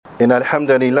إن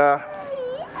الحمد لله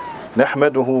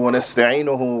نحمده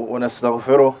ونستعينه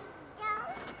ونستغفره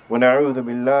ونعوذ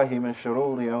بالله من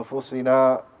شرور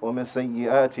أنفسنا ومن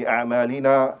سيئات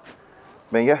أعمالنا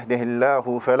من يهده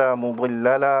الله فلا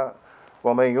مضل له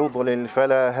ومن يضلل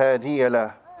فلا هادي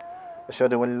له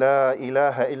أشهد أن لا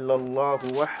إله إلا الله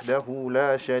وحده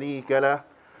لا شريك له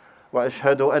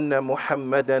وأشهد أن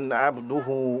محمدا عبده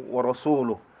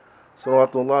ورسوله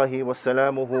صلوات الله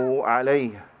وسلامه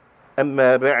عليه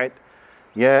أما بعد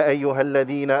يا أيها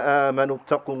الذين آمنوا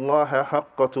اتقوا الله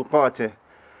حق تقاته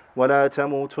ولا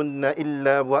تموتن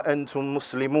إلا وأنتم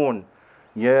مسلمون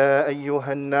يا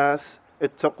أيها الناس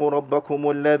اتقوا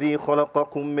ربكم الذي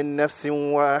خلقكم من نفس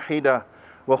واحدة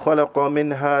وخلق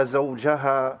منها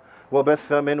زوجها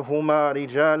وبث منهما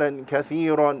رجالا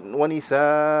كثيرا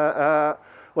ونساء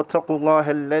واتقوا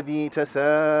الله الذي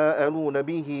تساءلون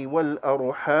به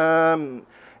والأرحام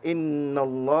إن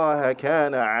الله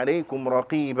كان عليكم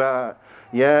رقيبا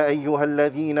يا أيها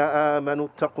الذين آمنوا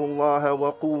اتقوا الله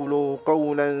وقولوا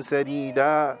قولا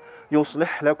سديدا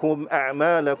يصلح لكم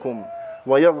أعمالكم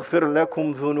ويغفر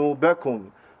لكم ذنوبكم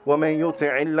ومن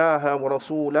يطع الله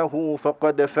ورسوله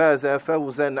فقد فاز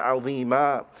فوزا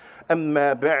عظيما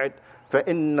أما بعد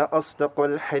فإن أصدق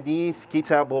الحديث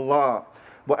كتاب الله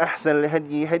وأحسن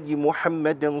الهدي هدي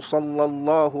محمد صلى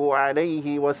الله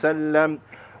عليه وسلم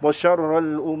وشر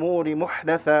الأمور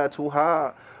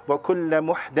محدثاتها وكل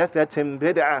محدثة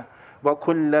بدعة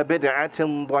وكل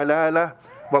بدعة ضلالة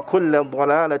وكل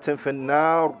ضلالة في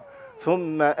النار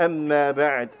ثم أما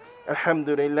بعد الحمد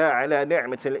لله على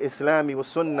نعمة الإسلام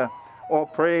والسنة. All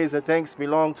praise and thanks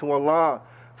belong to Allah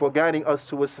for guiding us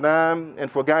to Islam and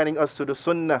for guiding us to the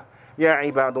Sunnah. Ya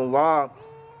ibadullah,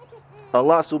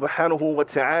 Allah subhanahu wa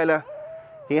ta'ala,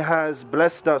 He has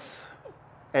blessed us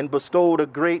and bestowed a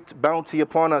great bounty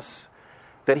upon us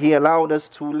that He allowed us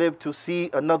to live to see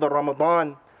another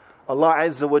Ramadan. Allah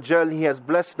Azza wa Jal, He has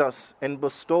blessed us and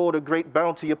bestowed a great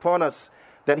bounty upon us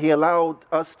that He allowed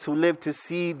us to live to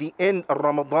see the end of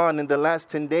Ramadan in the last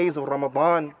 10 days of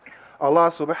Ramadan.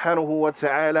 Allah subhanahu wa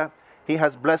ta'ala, He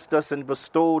has blessed us and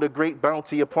bestowed a great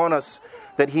bounty upon us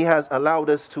that He has allowed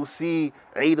us to see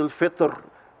Eidul Fitr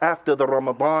after the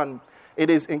Ramadan. It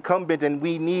is incumbent and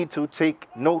we need to take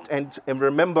note and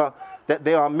remember that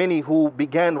there are many who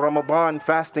began Ramadan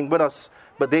fasting with us,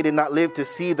 but they did not live to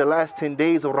see the last 10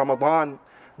 days of Ramadan.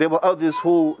 There were others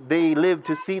who they lived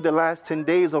to see the last 10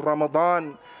 days of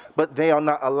Ramadan, but they are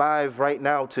not alive right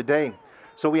now today.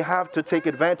 So we have to take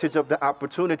advantage of the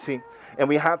opportunity, and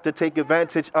we have to take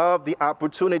advantage of the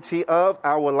opportunity of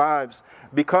our lives,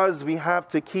 because we have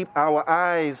to keep our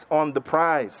eyes on the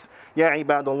prize. Ya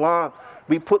ibadullah,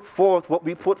 we put forth what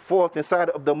we put forth inside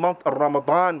of the month of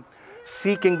Ramadan,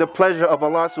 seeking the pleasure of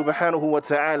Allah subhanahu wa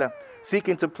ta'ala,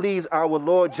 seeking to please our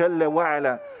Lord Jalla wa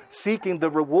ala, seeking the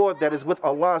reward that is with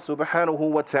Allah subhanahu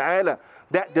wa ta'ala.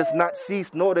 That does not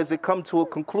cease, nor does it come to a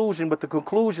conclusion with the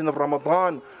conclusion of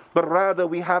Ramadan, but rather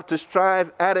we have to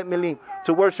strive adamantly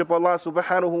to worship Allah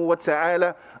subhanahu wa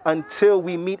ta'ala until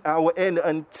we meet our end,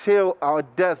 until our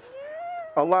death.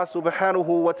 Allah subhanahu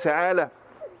wa ta'ala,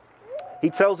 He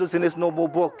tells us in His noble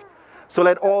book, so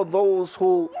let all those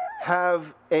who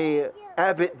have an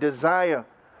avid desire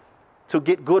to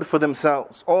get good for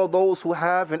themselves, all those who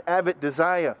have an avid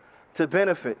desire to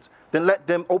benefit, then let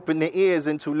them open their ears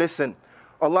and to listen.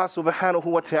 Allah subhanahu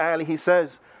wa ta'ala, He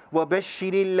says,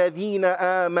 وَبَشِّرِ الَّذِينَ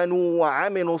آمَنُوا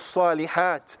وَعَمِلُوا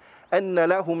الصَّالِحَاتِ أَنَّ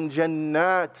لَهُمْ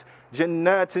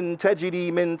جَنَّاتٍ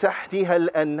تَجْرِي مِنْ تَحْتِهَا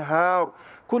الْأَنْهَارُ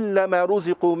كُلَّمَا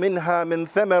رُزِقُوا مِنْهَا مِنْ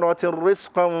ثَمَرَةٍ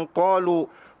رِزْقًا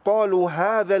قالوا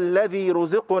هذا الذي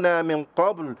رزقنا من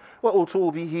قبل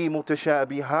وأتوا به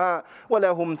متشابها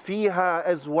ولهم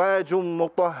فيها أزواج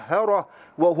مطهرة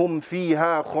وهم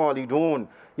فيها خالدون.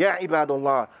 Ya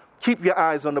ibadullah, keep your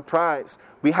eyes on the prize.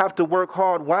 We have to work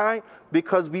hard. Why?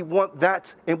 Because we want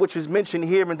that in which is mentioned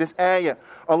here in this ayah.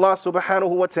 Allah subhanahu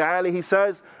wa ta'ala, He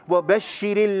says,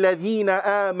 وَبَشِّرِ الَّذِينَ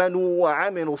آمَنُوا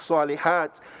وَعَمِلُوا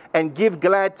الصَّالِحَاتِ, and give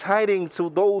glad tidings to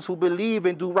those who believe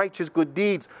and do righteous good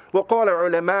deeds. وقال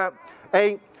العلماء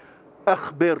أي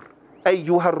أخبر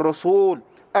أيها الرسول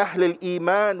أهل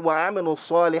الإيمان وعملوا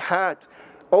الصالحات.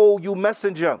 O you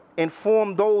messenger,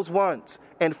 inform those ones,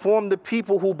 inform the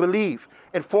people who believe,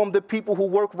 inform the people who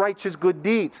work righteous good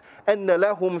deeds, أن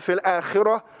لهم في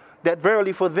الآخرة, that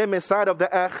verily for them inside of the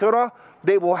akhirah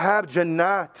they will have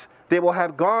jannat, they will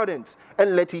have gardens.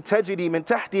 التي تجري من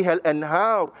تحتها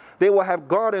الأنهار, they will have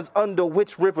gardens under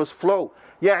which rivers flow.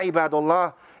 Ya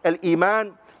ibadullah,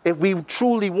 al-iman, if we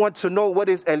truly want to know what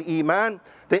is al-iman,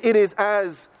 then it is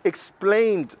as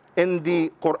explained in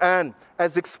the Quran,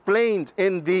 as explained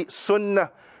in the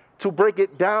Sunnah. To break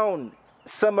it down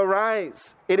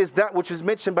summarize, it is that which is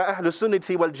mentioned by Ahlul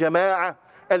Sunnati wal Jama'ah.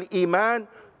 Al-Iman,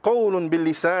 qawlun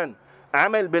bil-lisan,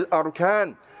 amal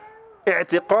bil-arkan,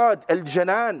 اعتقاد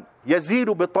الجنان يزيد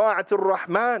بطاعة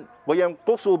الرحمن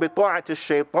وينقص بطاعة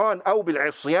الشيطان أو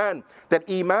بالعصيان. That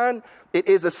Iman, it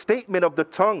is a statement of the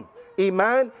tongue.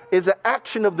 Iman is an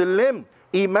action of the limb.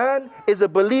 Iman is a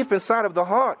belief inside of the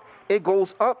heart. It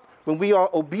goes up when we are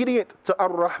obedient to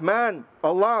Ar-Rahman,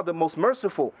 Allah the most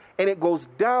merciful, and it goes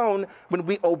down when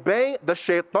we obey the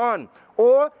shaitan,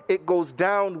 or it goes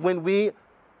down when we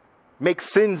make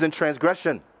sins and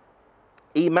transgression.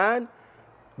 Iman,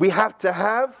 we have to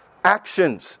have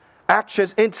actions.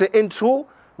 Actions enter into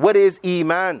what is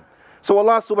Iman. So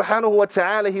Allah subhanahu wa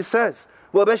ta'ala, He says,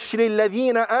 وَبَشِّرِ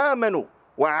الَّذِينَ آمَنُوا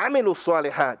وَعَمِلُوا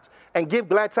الصَّالِحَاتِ, and give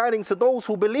glad tidings to those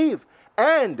who believe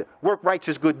and work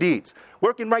righteous good deeds.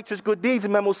 Working righteous good deeds,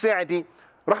 Imam Sa'di,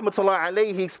 rahmatullah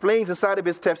alayhi, he explains inside of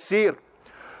his tafsir,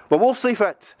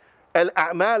 وَوُصِفَتْ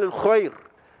الْأَعْمَالُ الْخَيْرِ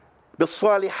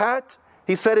بِالصَّالِحَاتِ,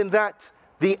 he said in that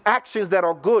the actions that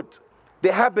are good,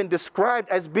 they have been described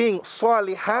as being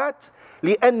صالحات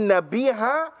لأن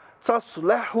بها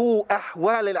تصلح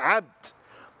أحوال العبد.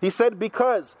 He said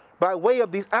because by way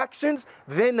of these actions,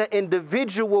 then the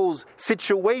individual's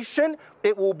situation,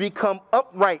 it will become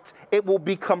upright, it will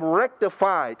become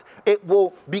rectified, it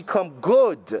will become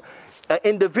good. An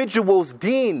individual's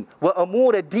deen,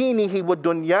 وَأَمُورَ دِينِهِ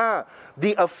وَدُنْيَا,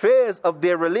 the affairs of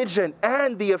their religion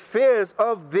and the affairs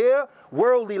of their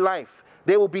worldly life,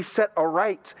 they will be set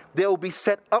aright. They will be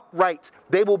set upright.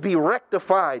 They will be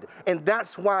rectified. And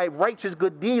that's why righteous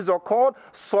good deeds are called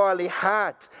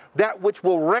salihat. That which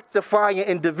will rectify an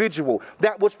individual.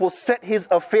 That which will set his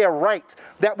affair right.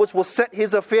 That which will set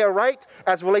his affair right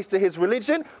as relates to his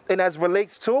religion and as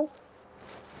relates to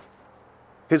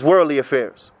his worldly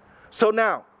affairs. So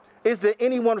now, is there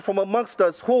anyone from amongst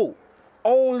us who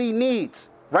only needs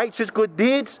righteous good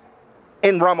deeds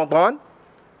in Ramadan?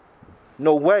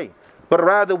 No way. But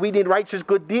rather we need righteous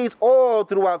good deeds all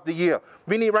throughout the year.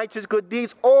 We need righteous good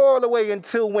deeds all the way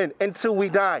until when? Until we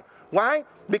die. Why?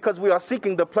 Because we are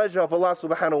seeking the pleasure of Allah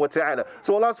subhanahu wa ta'ala.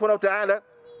 So Allah subhanahu wa ta'ala,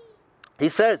 He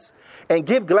says, and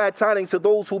give glad tidings to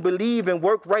those who believe and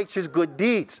work righteous good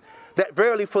deeds. That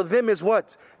verily for them is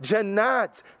what?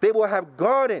 Jannat. They will have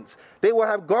gardens. They will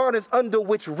have gardens under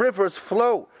which rivers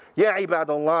flow. Ya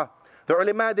ibadallah. The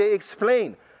ulama, they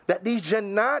explain that these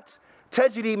Jannat,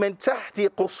 تجري من تحت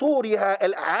قصورها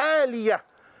العالية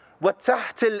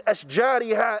وتحت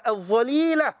الأشجارها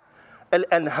الظليلة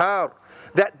الأنهار.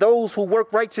 That those who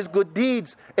work righteous good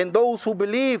deeds and those who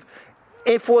believe,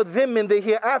 and for them in the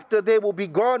hereafter there will be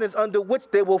gardens under which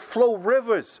there will flow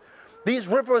rivers. These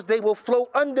rivers, they will flow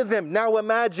under them. Now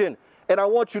imagine, and I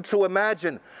want you to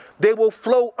imagine, they will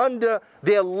flow under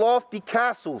their lofty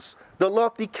castles, the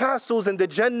lofty castles in the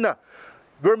Jannah.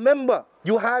 Remember,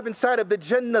 you have inside of the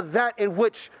Jannah that in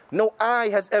which no eye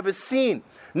has ever seen,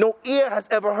 no ear has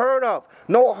ever heard of,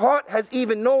 no heart has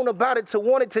even known about it to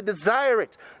want it, to desire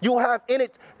it. You have in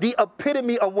it the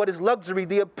epitome of what is luxury,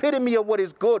 the epitome of what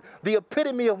is good, the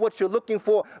epitome of what you're looking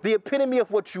for, the epitome of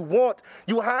what you want.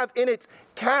 You have in it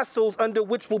castles under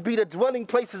which will be the dwelling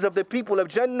places of the people of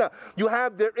Jannah. You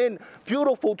have therein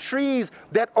beautiful trees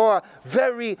that are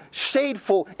very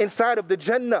shadeful inside of the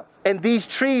Jannah. And these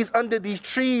trees, under these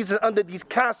trees and under these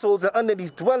castles and under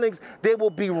these dwellings, there will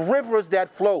be rivers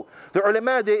that flow. The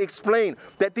ulama, they explain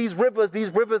that these rivers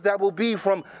that will be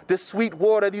from the sweet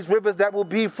water, these rivers that will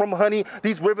be from honey,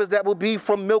 these rivers that will be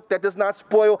from milk that does not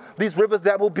spoil, these rivers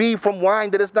that will be from wine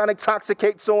that does not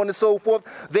intoxicate, so on and so forth,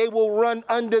 they will run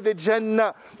under the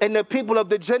Jannah. And the people of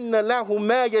the Jannah, lahum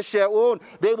ma yasha'un,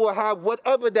 they will have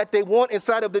whatever that they want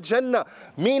inside of the Jannah.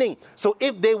 Meaning, so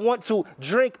if they want to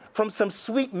drink from some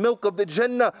sweet milk of the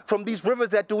Jannah, from these rivers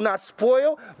that do not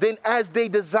spoil, then as they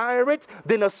desire it,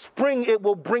 then a spring it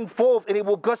will bring forth and it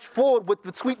will gush forward with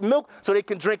the sweet milk so they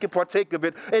can drink and partake of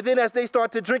it. And then as they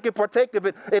start to drink and partake of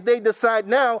it, if they decide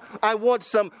now, I want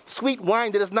some sweet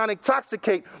wine that does not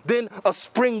intoxicate, then a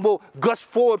spring will gush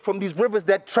forward from these rivers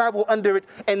that travel under it,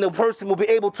 and the person will be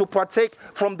able to partake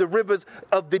from the rivers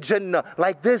of the Jannah.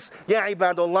 Like this, Ya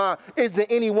ibadallah, is there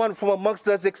anyone from amongst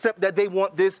us except that they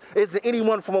want this? Is there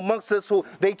anyone from amongst us who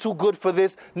they too good for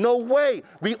this? No way.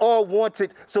 We all want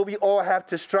it, so we all have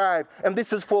to strive. And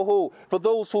this is for who? For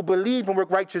those who believe and work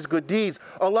righteous good deeds.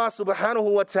 Allah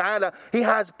subhanahu wa ta'ala, He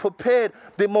has prepared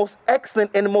the most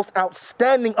excellent and the most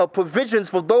outstanding of provisions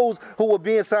for those who will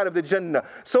be inside of the Jannah.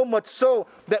 So much so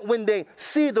that when they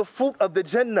see the fruit of the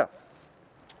Jannah,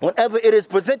 whenever it is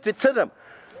presented to them,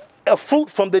 a fruit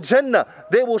from the Jannah,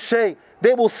 they will say,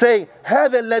 They will say,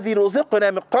 هَذَا الَّذِي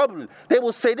رُزِقْنَا مِنْ قَبْلِ. They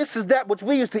will say, this is that which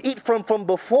we used to eat from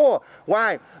before.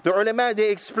 Why? The ulama,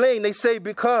 they explain, they say,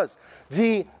 because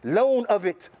the loan of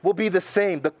it will be the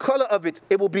same. The color of it,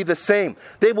 it will be the same.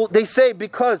 They say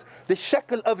because the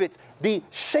shekel of it, the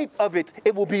shape of it,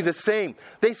 it will be the same.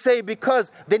 They say because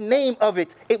the name of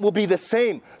it, it will be the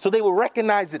same. So they will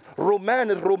recognize it.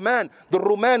 Roman is Roman. The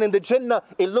Roman in the Jannah,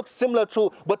 it looks similar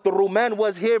to what the Roman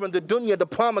was here in the dunya, the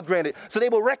pomegranate. So they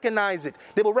will recognize it.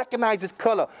 They will recognize its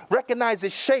color, recognize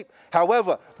its shape.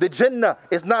 However, the Jannah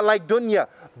is not like dunya.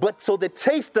 But so the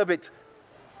taste of it,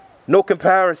 no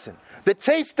comparison. The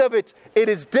taste of it, it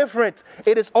is different.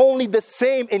 It is only the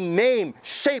same in name,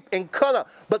 shape, and color.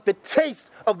 But the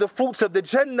taste of the fruits of the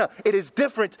Jannah, it is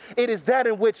different. It is that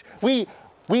in which we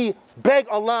beg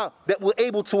Allah that we're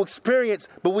able to experience,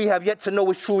 but we have yet to know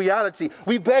its true reality.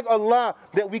 We beg Allah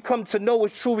that we come to know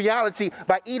its true reality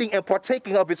by eating and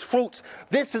partaking of its fruits.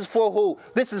 This is for who?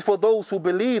 This is for those who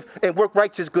believe and work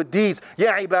righteous good deeds.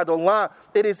 Ya ibadallah,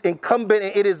 it is incumbent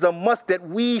and it is a must that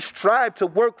we strive to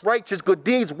work righteous good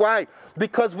deeds. Why?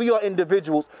 Because we are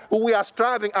individuals who we are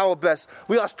striving our best.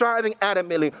 We are striving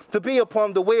adamantly to be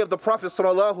upon the way of the Prophet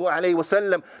sallallahu alaihi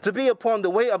wasallam, to be upon the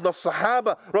way of the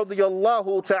Sahaba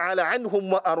radiyallahu ta'ala anhum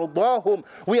wa ardahum.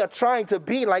 We are trying to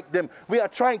be like them. We are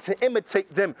trying to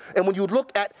imitate them. And when you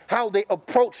look at how they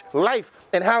approach life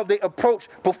and how they approach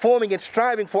performing and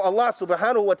striving for Allah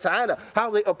subhanahu wa ta'ala,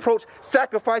 how they approach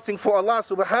sacrificing for Allah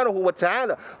subhanahu wa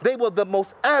ta'ala, they were the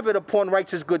most avid upon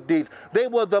righteous good deeds. They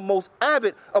were the most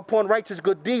avid upon righteous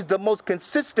good deeds, the most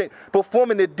consistent,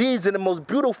 performing the deeds in the most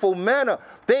beautiful manner.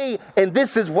 And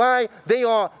this is why they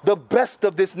are the best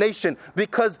of this nation,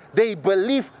 because their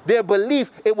belief,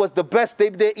 it was the best.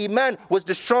 Their iman was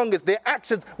the strongest. Their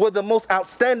actions were the most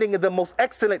outstanding and the most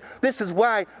excellent. This is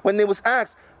why when they was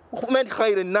asked, من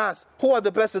خير الناس, who are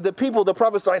the best of the people? The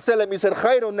Prophet ﷺ, he said,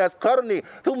 خير الناس قرني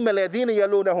ثم الذين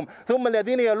يلونهم ثم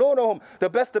الذين يلونهم. The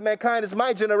best of mankind is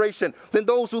my generation, then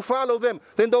those who follow them,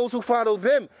 then those who follow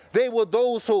them. They were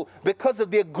those who, because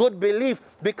of their good belief,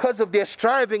 because of their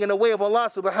striving in the way of Allah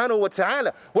subhanahu wa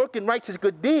ta'ala, working righteous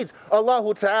good deeds,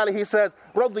 Allah ta'ala, he says,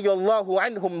 رضي الله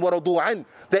عنهم ورضوا عنه,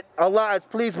 that Allah is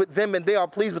pleased with them and they are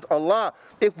pleased with Allah.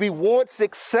 If we want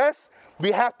success,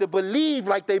 we have to believe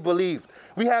like they believed.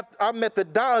 Our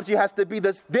methodology has to be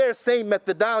their same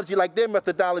methodology, like their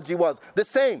methodology was. The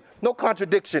same, no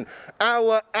contradiction.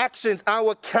 Our actions,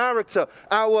 our character,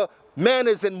 our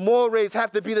manners and mores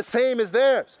have to be the same as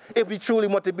theirs if we truly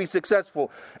want to be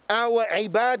successful. Our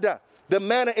ibadah, the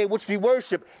manner in which we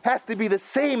worship, has to be the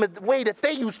same as the way that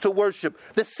they used to worship.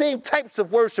 The same types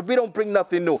of worship. We don't bring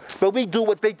nothing new, but we do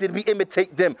what they did. We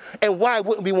imitate them. And why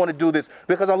wouldn't we want to do this?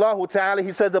 Because Allah Ta'ala,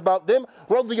 he says about them,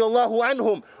 radiyallahu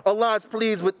anhum, Allah is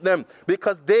pleased with them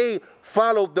because they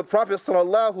followed the Prophet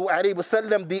sallallahu alaihi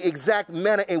wasallam the exact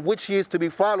manner in which he is to be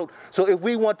followed. So if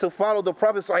we want to follow the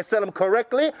Prophet sallallahu alaihi wasallam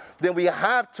correctly, then we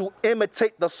have to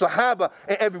imitate the Sahaba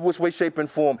in every which way, shape,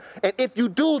 and form. And if you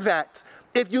do that,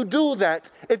 if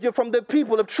you're from the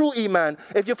people of true iman,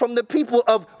 if you're from the people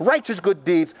of righteous good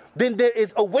deeds, then there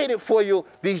is awaited for you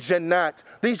these jannat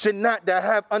that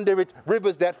have under it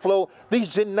rivers that flow, these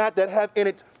jannat that have in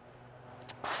it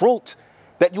fruit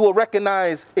that you will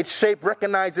recognize its shape,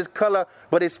 recognize its color,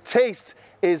 but its taste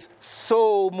is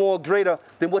so more greater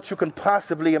than what you can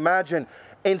possibly imagine.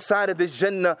 Inside of this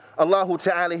Jannah, Allah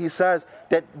Ta'ala, he says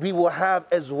that we will have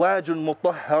azwajun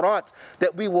mutahharat,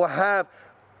 that we will have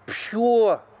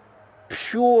pure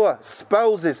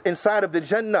spouses inside of the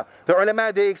Jannah. The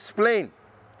ulama, they explain,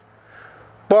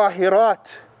 طاهرات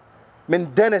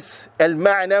من دنس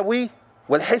المعنوي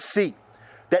والحسي,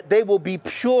 that they will be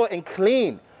pure and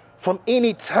clean from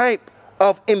any type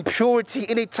of impurity,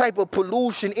 any type of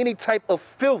pollution, any type of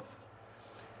filth,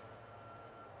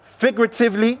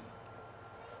 figuratively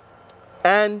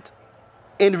and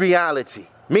in reality.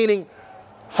 Meaning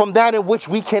from that in which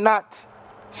we cannot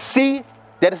see,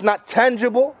 that is not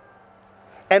tangible,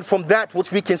 and from that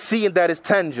which we can see and that is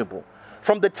tangible.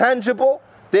 From the tangible,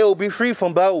 they will be free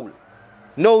from bawl,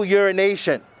 no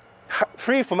urination,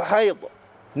 free from hayd,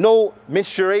 no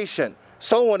menstruation,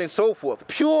 so on and so forth.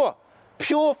 Pure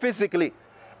physically.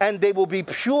 And they will be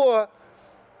pure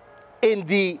in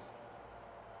the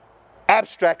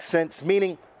abstract sense,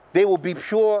 meaning they will be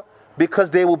pure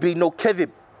because there will be no kadhib,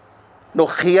 no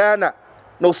khiyana,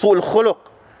 no su'ul khuluq.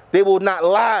 They will not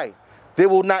lie. They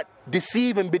will not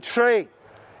deceive and betray.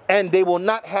 And they will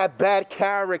not have bad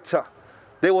character.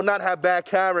 They will not have bad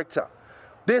character.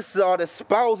 These are the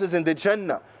spouses in the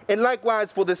Jannah. And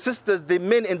likewise for the sisters, the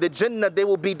men in the Jannah, they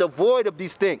will be devoid of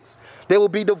these things. They will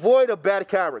be devoid of bad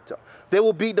character. They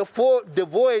will be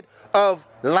devoid of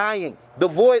lying,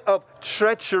 devoid of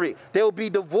treachery. They will be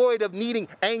devoid of needing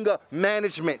anger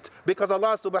management, because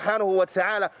Allah subhanahu wa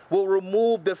ta'ala will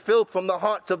remove the filth from the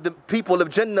hearts of the people of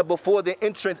Jannah before their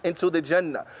entrance into the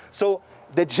Jannah. So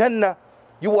the Jannah,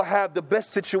 you will have the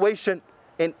best situation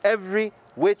in every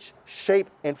which shape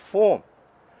and form.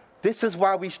 This is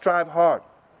why we strive hard,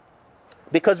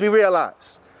 because we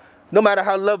realize no matter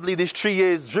how lovely this tree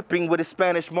is dripping with its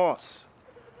Spanish moss,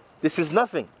 this is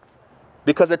nothing.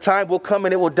 Because a time will come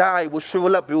and it will die, it will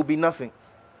shrivel up, it will be nothing.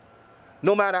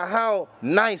 No matter how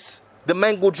nice the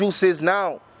mango juice is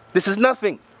now, this is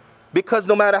nothing. Because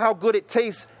no matter how good it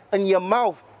tastes in your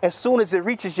mouth, as soon as it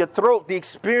reaches your throat, the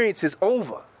experience is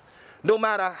over. No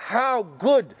matter how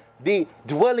good the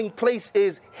dwelling place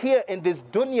is here in this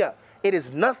dunya, it is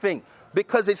nothing,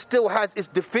 because it still has its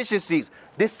deficiencies.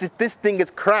 This thing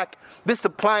is cracked. This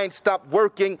appliance stopped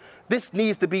working. This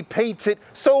needs to be painted,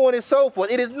 so on and so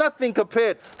forth. It is nothing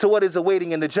compared to what is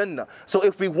awaiting in the Jannah. So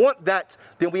if we want that,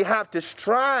 then we have to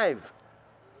strive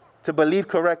to believe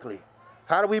correctly.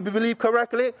 How do we believe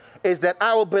correctly? Is that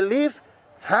our belief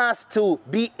has to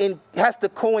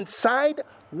coincide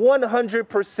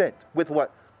 100% with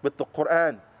what? With the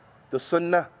Quran, the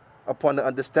Sunnah, upon the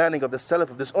understanding of the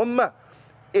Salaf of this Ummah.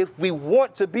 If we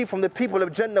want to be from the people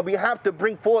of Jannah, we have to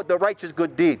bring forward the righteous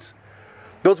good deeds.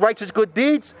 Those righteous good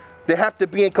deeds, they have to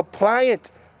be in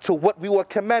compliant to what we were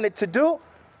commanded to do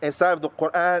inside of the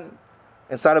Quran,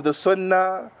 inside of the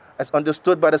Sunnah, as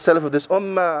understood by the Salaf of this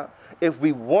Ummah. If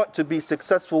we want to be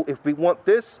successful, if we want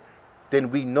this,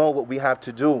 then we know what we have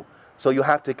to do. So you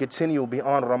have to continue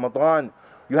beyond Ramadan.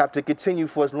 You have to continue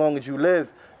for as long as you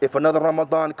live. If another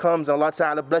Ramadan comes, Allah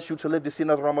Ta'ala bless you to live to see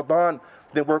another Ramadan,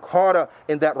 then work harder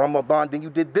in that Ramadan than you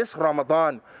did this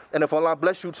Ramadan. And if Allah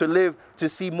bless you to live to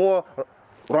see more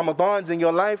Ramadans in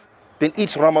your life, then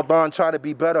each Ramadan try to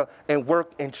be better and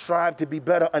work and strive to be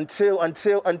better until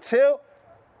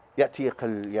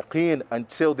yaqeen,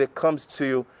 until there comes to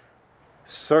you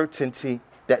certainty,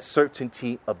 that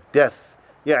certainty of death.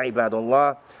 Ya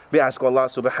ibadallah, we ask Allah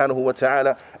subhanahu wa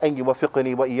ta'ala أن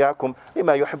يوفقني وإياكم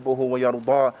لما يحبه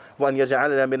ويرضاه وأن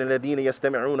يجعلنا من الذين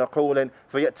يستمعون قولا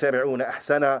فيتبعون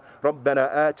أحسنا.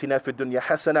 ربنا آتنا في الدنيا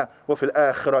حسنة وفي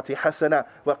الآخرة حسنة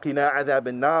وقنا عذاب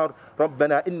النار.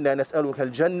 ربنا إنا نسألك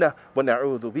الجنة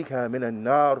ونعوذ بك من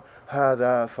النار.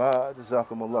 هذا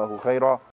فجزاكم الله خيرا.